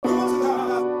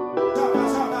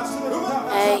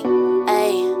Ay,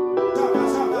 ay.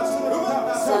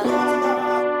 So,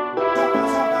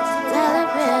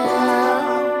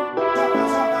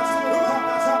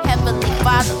 Heavenly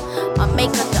Father, my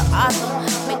maker, the author,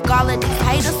 make all of these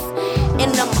haters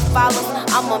and I'ma follow.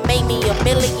 I'ma make me $1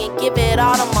 million, give it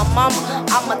all to my mama.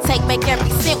 I'ma take back every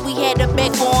cent we had to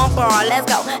beg for on bar.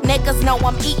 Let's go. Niggas know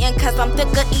I'm eating cause I'm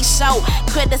thick of each show.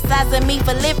 Criticizing me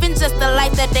for living just the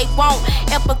life that they won't.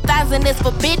 Empathizing is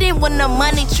forbidden when the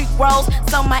money tree grows.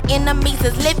 So my enemies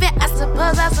is living. I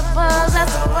suppose. I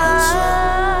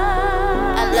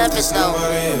love it though.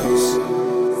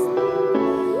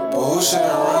 Bullshit I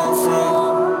run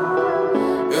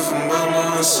from. If I'm by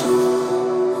myself.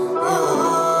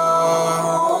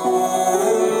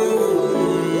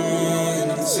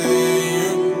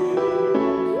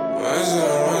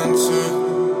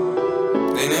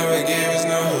 They never gave us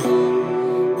no.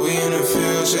 We in the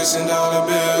field chasing dollar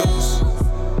bills.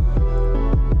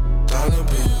 Dollar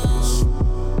bills.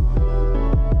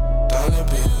 Dollar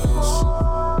bills.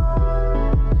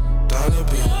 Dollar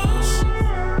bills.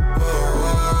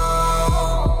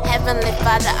 Whoa. Heavenly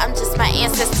Father, I'm just my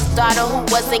ancestor's daughter who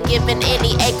wasn't given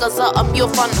any acres or a mule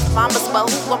from the farmers.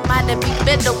 But who am I to be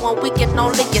bitter when we can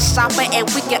only get sharper and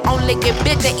we can only get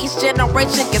bigger? Each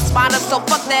generation gets smarter, so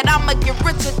fuck that, I'ma get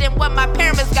richer than what my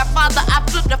parents got. Father, I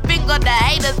flip the finger to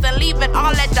haters and leave it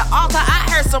all at the altar. I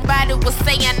heard somebody was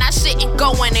saying I shouldn't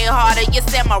go any harder. You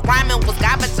said my rhyming was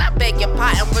garbage, I beg your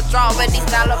pardon, withdraw with these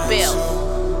dollar bills.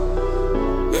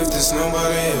 If there's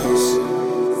nobody else,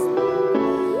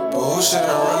 bullshit I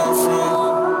run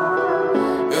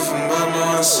from. If I'm by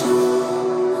myself.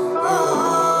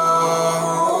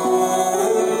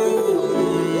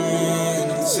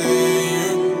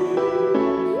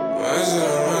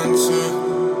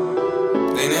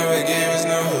 They never gave us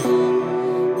no.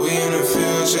 We in the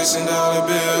field chasing dollar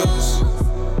bills.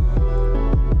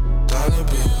 Dollar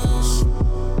bills.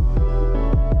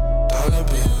 Dollar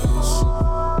bills.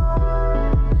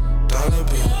 Dollar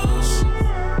bills.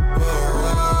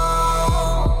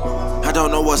 Whoa. I don't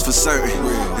know what's for certain,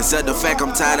 except the fact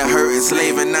I'm tired of hurting.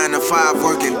 Slaving 9 to 5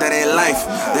 working, that ain't life,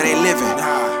 that ain't living.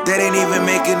 That ain't even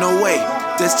making no way.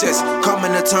 That's just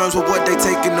coming to terms with what they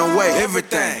taking away.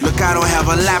 Everything. Look, I don't have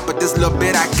a lot, but this little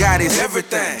bit I got is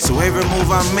everything. So every move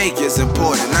I make is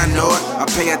important. I know it. I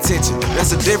pay attention.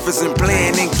 There's a difference in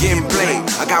playing and getting played.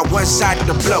 I got one shot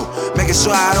to blow, making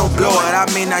sure I don't blow it. I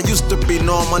mean, I used to be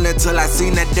normal until I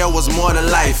seen that there was more to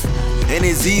life. And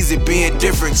it's easy being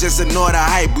different, just ignore the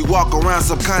hype. We walk around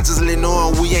subconsciously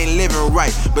knowing we ain't living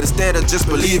right, but instead of just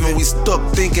believing, we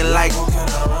stuck thinking like, who can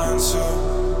I run to?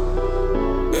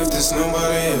 If there's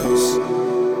nobody else,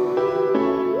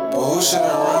 bullshit I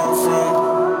run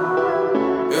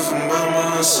from. If I'm by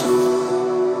myself,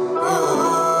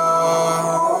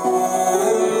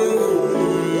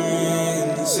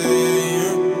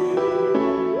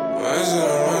 why should I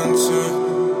run to?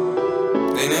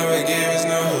 They never gave us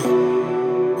no.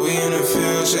 We in the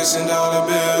field chasing dollar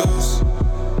bills.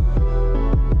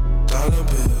 Dollar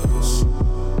bills.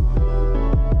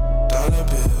 Dollar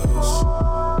bills.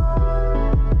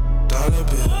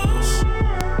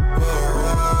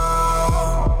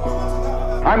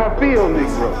 I'm a field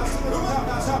Negro.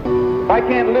 If I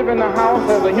can't live in the house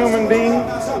as a human being,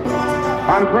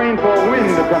 I'm praying for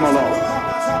wind to come along.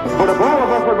 But if all of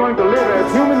us are going to live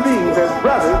as human beings, as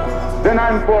brothers, then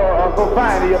I'm for a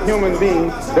society of human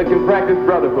beings that can practice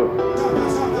brotherhood.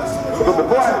 So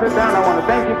before I sit down, I want to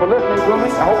thank you for listening to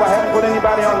me. I hope I haven't put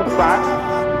anybody on the spot.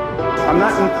 I'm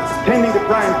not intending to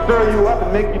try and stir you up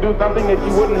and make you do something that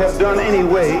you wouldn't have done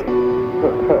anyway.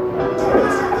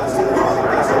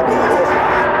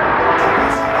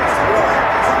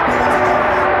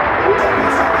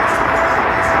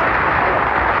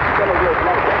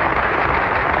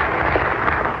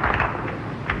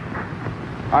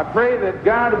 I pray that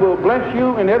God will bless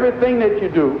you in everything that you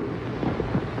do.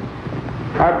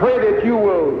 I pray that you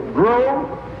will grow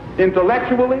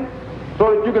intellectually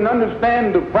so that you can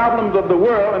understand the problems of the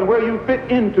world and where you fit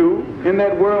into in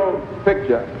that world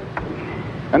picture.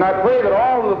 And I pray that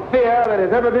all the fear that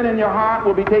has ever been in your heart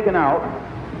will be taken out.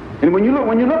 And when you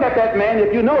look at that man,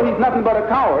 if you know he's nothing but a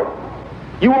coward,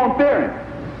 you won't fear him.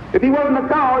 If he wasn't a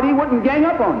coward, he wouldn't gang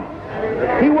up on you.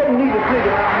 He wouldn't need to sneak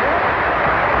around here.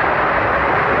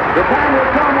 The time will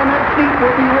come when that seat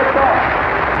will be ripped off.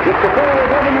 If the federal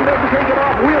government doesn't take it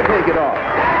off, we'll take it off.